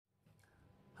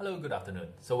Hello, good afternoon.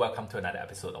 So welcome to another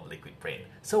episode of Liquid Brain.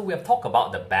 So we have talked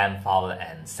about the BAM file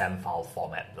and SAM file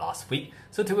format last week.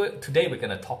 So today we're going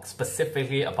to talk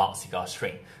specifically about Cigar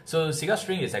String. So Cigar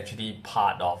String is actually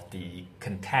part of the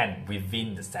content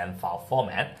within the SAM file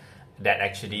format that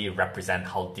actually represent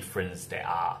how different they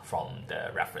are from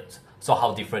the reference. So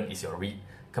how different is your read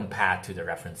compared to the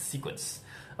reference sequence?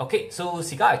 Okay, so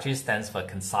Cigar actually stands for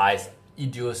Concise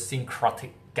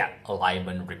Idiosyncratic Gapped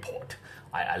Alignment Report.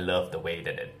 I love the way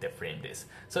that they frame this.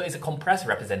 So it's a compressed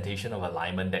representation of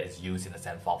alignment that is used in the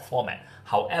SAM file format.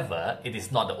 However, it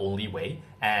is not the only way,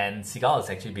 and Cigar is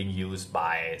actually being used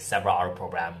by several other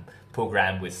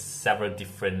program with several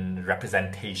different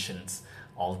representations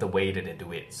of the way that they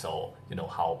do it. So you know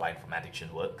how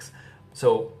Bioinformatics works.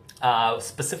 So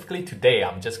specifically today,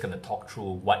 I'm just going to talk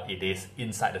through what it is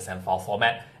inside the SAM file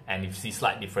format. And if you see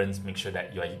slight difference, make sure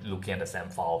that you are looking at the SAM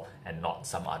file and not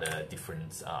some other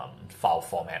different file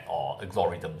format or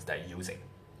algorithms that you're using.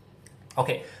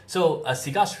 Okay, so a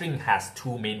Cigar string has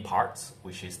two main parts,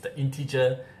 which is the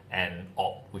integer and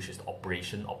op, which is the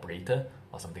operator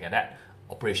or something like that.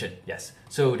 Operation, yes.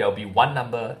 So there will be one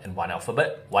number and one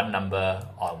alphabet, one number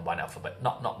on one alphabet.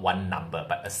 Not one number,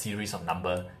 but a series of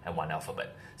number and one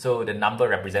alphabet. So the number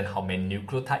represents how many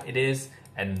nucleotide it is,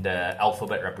 and the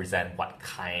alphabet represent what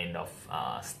kind of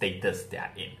status they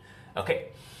are in. Okay,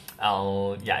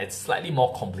 yeah, it's slightly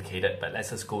more complicated, but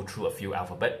let's just go through a few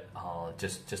alphabet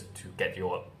just to get you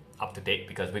up to date,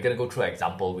 because we're going to go through an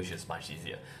example which is much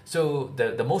easier. So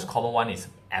the most common one is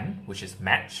M, which is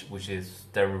match, which is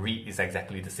the read is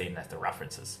exactly the same as the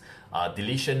references.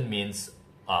 Deletion means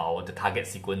the target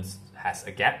sequence has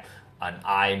a gap, and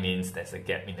I means there's a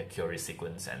gap in the query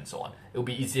sequence, and so on. It will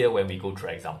be easier when we go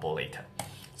through example later.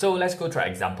 So let's go to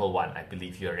example 1. I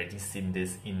believe you already seen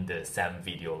this in the SAM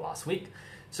video last week.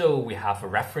 So we have a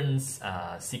reference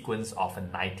sequence of a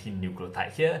 19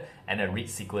 nucleotide here, and a read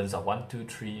sequence of 1, 2,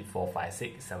 3, 4, 5,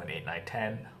 6, 7, 8, 9,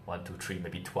 10, 1, 2, 3,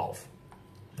 maybe 12.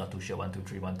 Not too sure. 1, 2,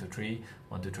 3, 1, 2, 3,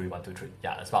 1, 2, 3, 1, 2, 3.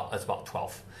 Yeah, it's about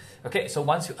 12. Okay, so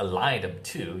once you align them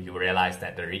to, you realize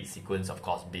that the read sequence, of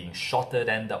course, being shorter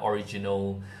than the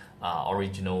original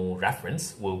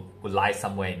reference, will lie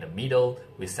somewhere in the middle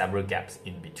with several gaps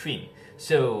in between.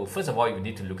 So first of all, you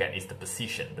need to look at is the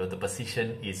position. The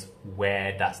position is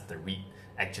where does the read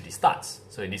actually starts.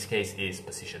 So in this case is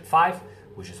position 5,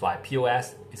 which is why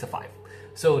POS is a 5.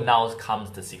 So now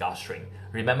comes the Cigar string.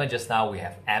 Remember just now we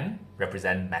have M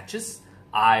represent matches,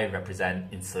 I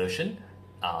represent insertion,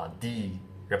 D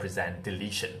represent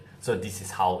deletion. So this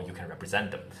is how you can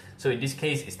represent them. So in this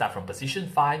case, it starts from position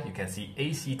 5. You can see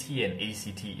ACT and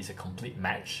ACT is a complete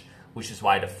match, which is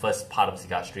why the first part of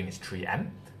Cigar string is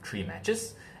 3M, 3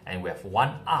 matches. And we have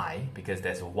 1I because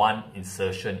there's one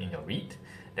insertion in your read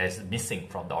that's missing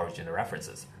from the original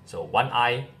references. So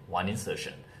 1I, 1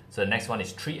 insertion. So the next one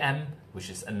is 3M, which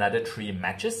is another 3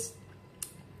 matches.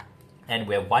 And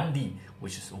we have 1D,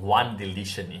 which is 1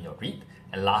 deletion in your read.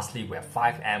 And lastly, we have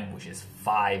 5M, which is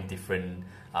 5 different,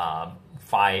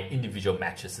 5 individual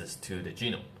matches to the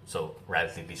genome. So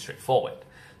relatively straightforward.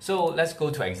 So let's go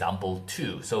to example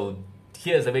 2. So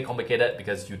here is a bit complicated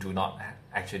because you do not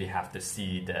actually have to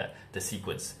see the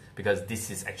sequence, because this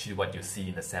is actually what you see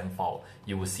in the SAM file.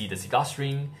 You will see the Cigar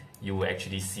string, you will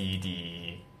actually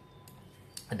see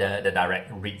the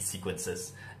direct read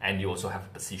sequences, and you also have a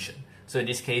position. So in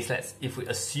this case, if we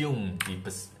assume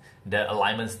the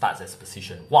alignment starts as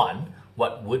position 1,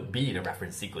 what would be the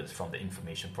reference sequence from the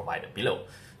information provided below?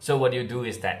 So what you do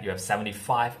is that you have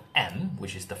 75M,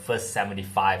 which is the first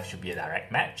 75 should be a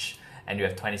direct match, and you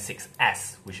have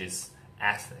 26S, which is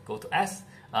S, go to S,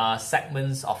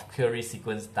 segments of query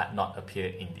sequence that not appear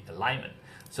in the alignment.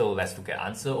 So let's look at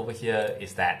answer over here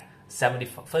is that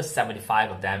first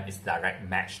 75 of them is direct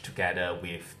match together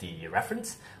with the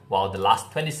reference, while the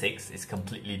last 26 is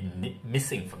completely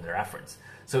missing from the reference.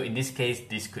 So in this case,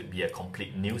 this could be a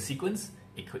complete new sequence.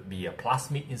 It could be a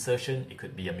plasmid insertion. It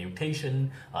could be a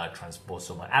mutation,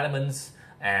 transposomal elements,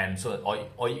 and so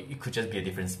or it could just be a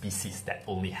different species that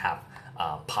only have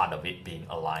part of it being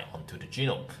aligned onto the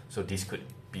genome. So this could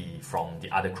be from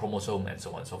the other chromosome and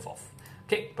so on and so forth.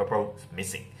 Okay, purple is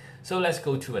missing. So let's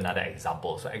go to another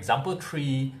example. So example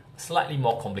 3, slightly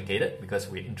more complicated because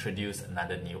we introduce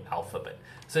another new alphabet.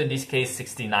 So in this case,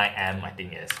 69M, I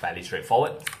think is fairly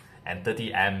straightforward, and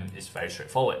 30M is very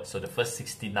straightforward. So the first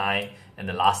 69 and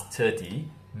the last 30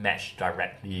 match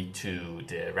directly to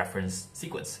the reference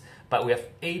sequence. But we have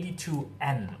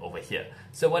 82N over here.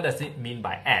 So what does it mean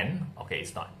by N? Okay,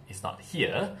 it's not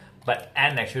here, but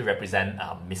N actually represent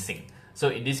missing. So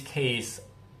in this case,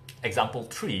 example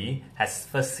 3 has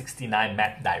first 69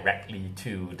 mapped directly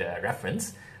to the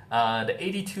reference, The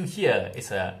 82 here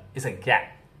is a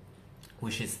gap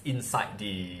which is inside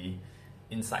the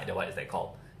what is that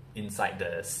called? Inside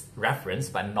the reference,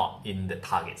 but not in the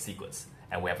target sequence.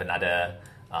 And we have another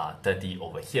 30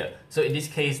 over here. So in this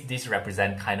case, this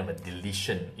represents kind of a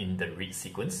deletion in the read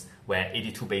sequence where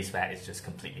 82 base pair is just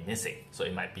completely missing. So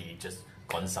it might be just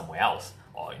gone somewhere else,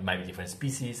 or it might be different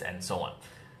species and so on.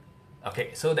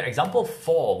 Okay, so the example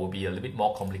 4 will be a little bit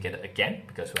more complicated again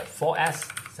because we have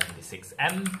 4S,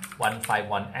 76M,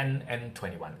 151N, and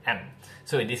 21M.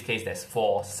 So in this case, there's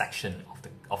 4 sections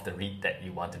of the read that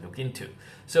you want to look into.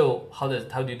 So how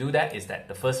do you do that? Is that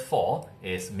the first 4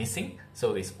 is missing,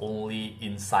 so it's only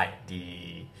inside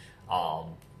the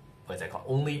what's that called?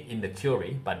 Only in the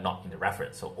query, but not in the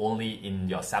reference. So only in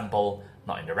your sample,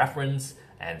 not in the reference.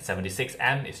 And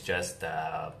 76M is just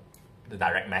the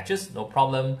direct matches, no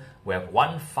problem. We have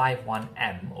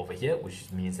 151M over here, which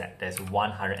means that there's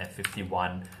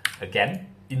 151 again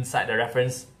inside the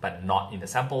reference, but not in the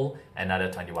sample, another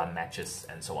 21 matches,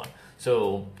 and so on.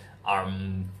 So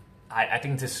I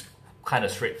think this is kind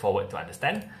of straightforward to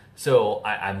understand. So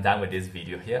I'm done with this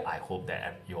video here. I hope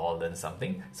that you all learned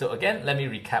something. So again, let me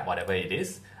recap whatever it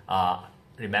is.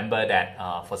 Remember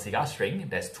that for cigar string,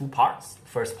 there's 2 parts.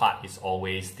 First part is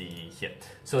always the here.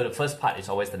 So the first part is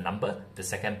always the number. The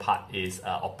second part is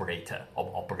operator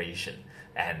or operation.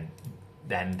 And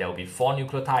then there will be 4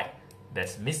 nucleotide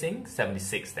that's missing,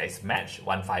 76 that is matched,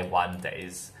 151 that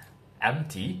is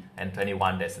empty, and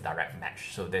 21 that's a direct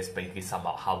match. So that's basically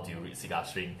somehow how do you read cigar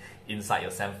string inside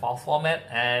your SAM file format.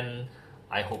 And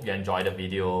I hope you enjoyed the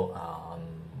video.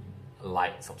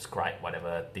 Like, subscribe,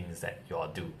 whatever things that you all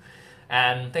do.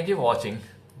 And thank you for watching.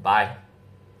 Bye.